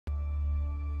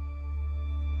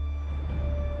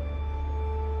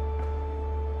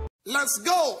Let's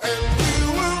go, and we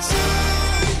will sing.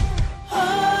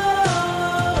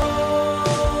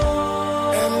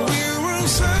 And we will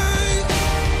sing.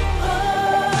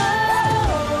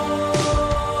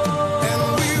 And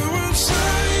we will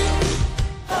sing.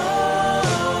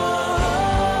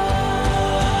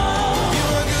 You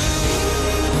are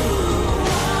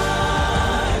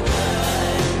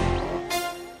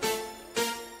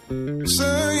good.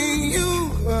 Say you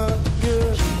are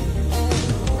good.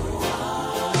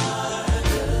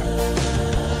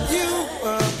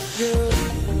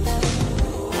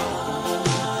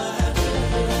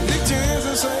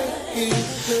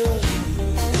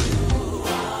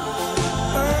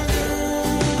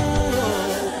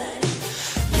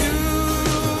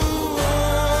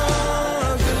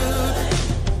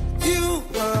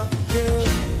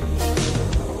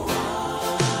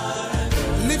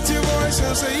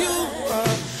 Say you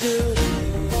are good.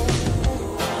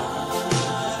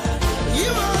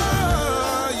 You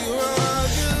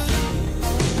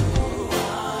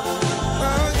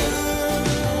are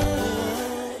good.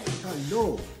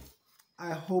 Hello.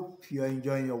 I hope you are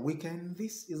enjoying your weekend.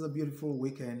 This is a beautiful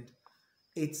weekend.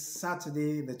 It's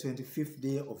Saturday, the 25th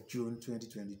day of June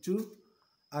 2022.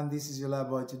 And this is your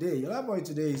LIFE-BUOY today. Your LIFE-BUOY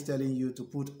today is telling you to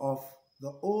put off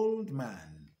the old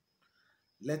man.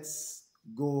 Let's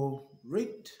go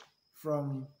read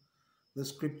from the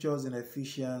scriptures in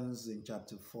Ephesians in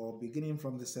chapter 4, beginning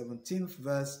from the 17th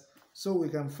verse, so we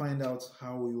can find out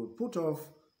how we will put off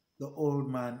the old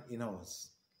man in us.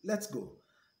 Let's go.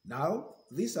 Now,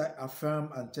 this I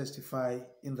affirm and testify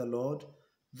in the Lord,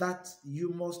 that you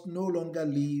must no longer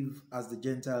live as the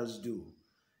Gentiles do,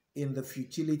 in the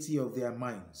futility of their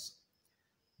minds.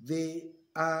 They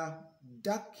are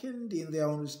darkened in their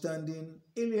understanding,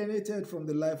 alienated from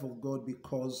the life of God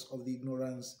because of the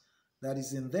ignorance that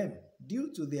is in them,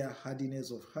 due to their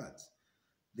hardiness of heart.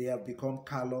 They have become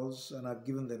callous and have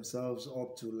given themselves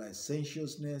up to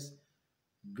licentiousness,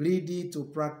 greedy to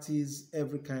practice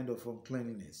every kind of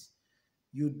uncleanness.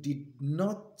 You did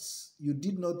not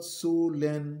so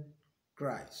learn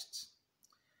Christ.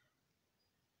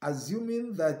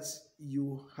 Assuming that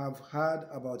you have heard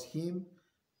about him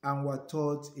and were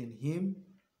taught in him,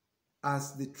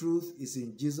 as the truth is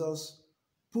in Jesus,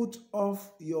 put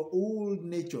off your old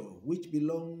nature, which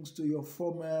belongs to your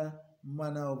former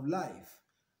manner of life,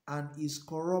 and is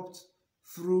corrupt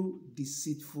through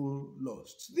deceitful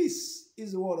lusts. This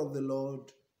is the word of the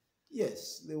Lord.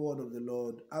 Yes, the word of the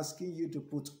Lord, asking you to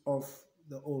put off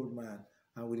the old man,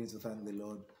 and we need to thank the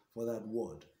Lord for that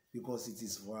word, because it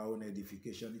is for our own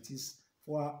edification. It is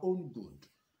for our own good.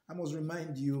 I must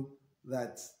remind you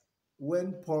that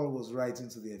when Paul was writing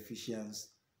to the Ephesians,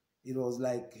 it was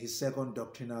like his second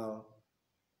doctrinal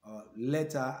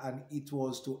letter, and it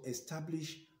was to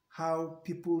establish how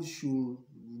people should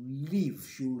live,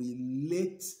 should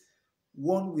relate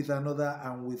one with another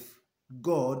and with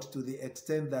God, to the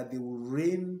extent that they will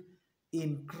reign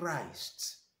in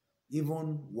Christ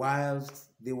even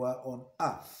whilst they were on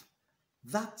earth.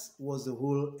 That was the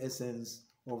whole essence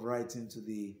of writing to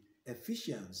the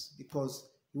Ephesians, because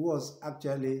he was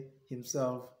actually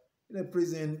himself in a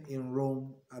prison in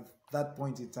Rome at that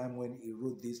point in time when he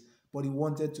wrote this, but he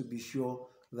wanted to be sure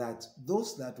that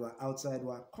those that were outside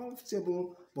were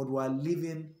comfortable but were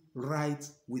living right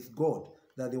with God,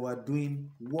 that they were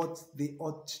doing what they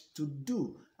ought to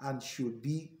do and should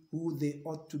be who they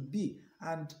ought to be.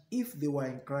 And if they were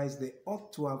in Christ, they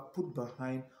ought to have put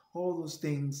behind all those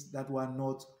things that were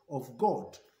not of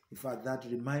God. In fact, that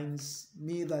reminds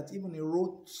me that even he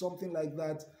wrote something like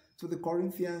that to the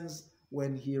Corinthians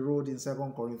when he wrote in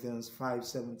 2 Corinthians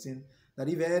 5:17, that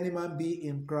if any man be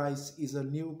in Christ, is a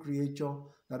new creature,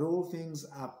 that all things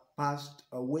are passed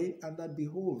away, and that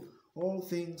behold, all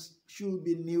things should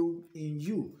be new in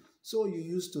you. So you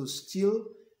used to steal,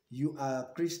 you are a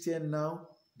Christian now,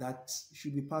 that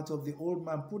should be part of the old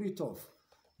man. Put it off.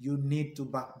 You need to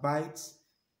backbite,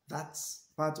 that's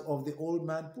part of the old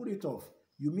man. Put it off.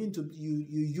 You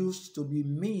used to be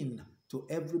mean to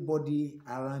everybody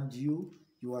around you.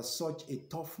 You are such a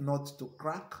tough nut to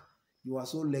crack. You are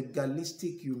so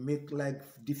legalistic. You make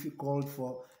life difficult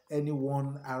for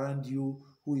anyone around you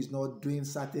who is not doing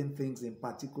certain things in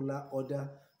particular order.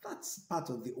 That's part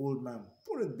of the old man.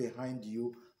 Put it behind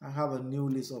you and have a new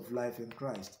lease of life in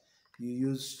Christ. You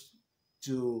used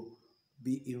to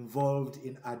be involved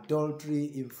in adultery,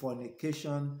 in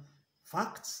fornication.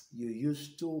 Facts, you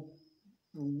used to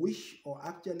wish or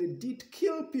actually did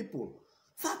kill people.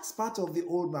 That's part of the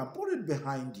old man. Put it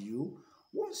behind you.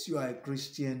 Once you are a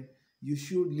Christian, you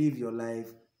should live your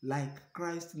life like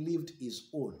Christ lived his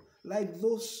own. Like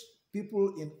those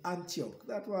people in Antioch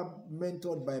that were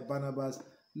mentored by Barnabas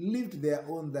lived their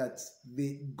own that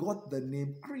they got the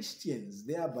name Christians,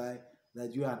 thereby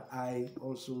that you and I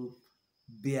also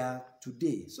bear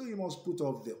today. So you must put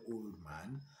off the old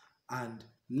man and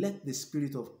let the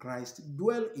Spirit of Christ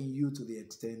dwell in you to the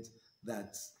extent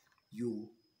that you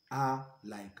are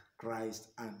like Christ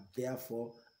and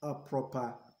therefore a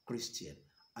proper Christian.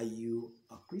 Are you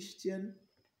a Christian?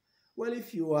 Well,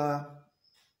 if you are,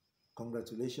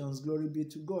 congratulations, glory be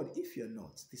to God. If you're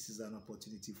not, this is an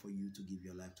opportunity for you to give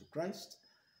your life to Christ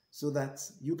so that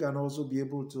you can also be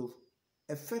able to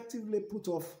effectively put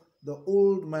off the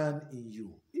old man in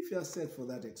you. If you are set for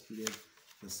that experience,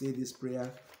 you say this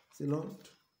prayer. Say, Lord,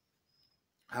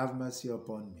 have mercy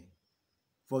upon me.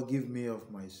 Forgive me of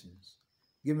my sins.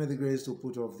 Give me the grace to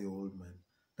put off the old man,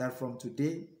 that from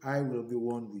today I will be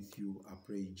one with you. I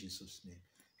pray in Jesus' name.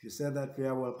 If you said that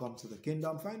prayer, welcome to the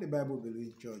kingdom. Find a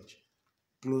Bible-believing church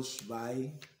close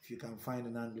by. If you can find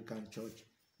an Anglican church,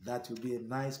 that will be a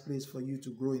nice place for you to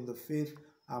grow in the faith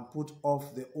and put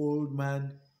off the old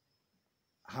man.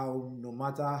 No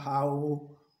matter how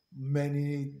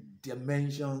many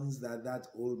dimensions that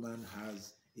old man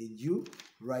has in you,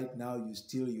 right now you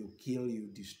steal, you kill, you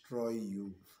destroy,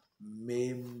 you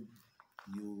maim,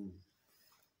 you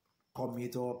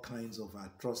commit all kinds of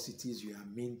atrocities, you are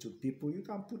mean to people. You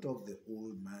can put off the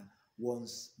old man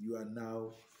once you are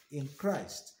now in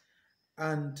Christ.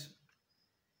 And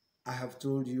I have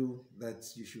told you that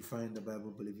you should find a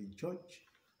Bible-believing church.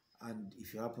 And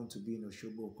if you happen to be in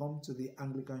Oshobo, come to the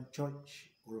Anglican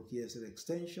Church, Oroki Estate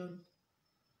Extension.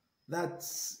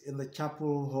 That's in the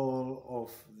chapel hall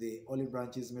of the Olive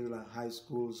Branches Maryland High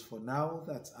Schools for now.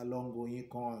 That's along Goke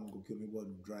and Goke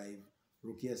Omigbodun Drive,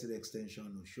 Oroki Estate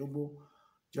Extension, Oshobo.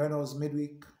 Join us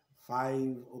midweek,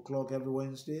 5 o'clock every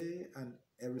Wednesday and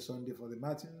every Sunday for the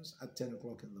Matins at 10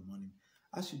 o'clock in the morning.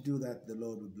 As you do that, the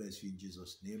Lord will bless you in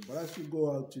Jesus' name. But as you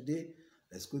go out today,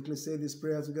 let's quickly say this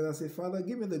prayer together. Say, Father,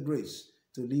 give me the grace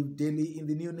to live daily in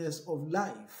the newness of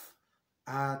life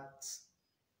at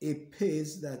a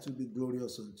pace that will be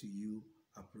glorious unto you.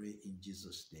 I pray in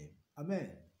Jesus' name. Amen.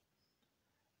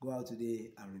 Go out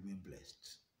today and remain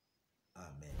blessed.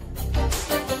 Amen.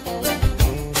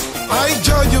 I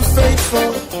call you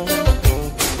faithful.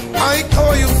 I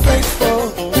call you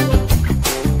faithful.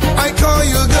 I call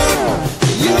you good.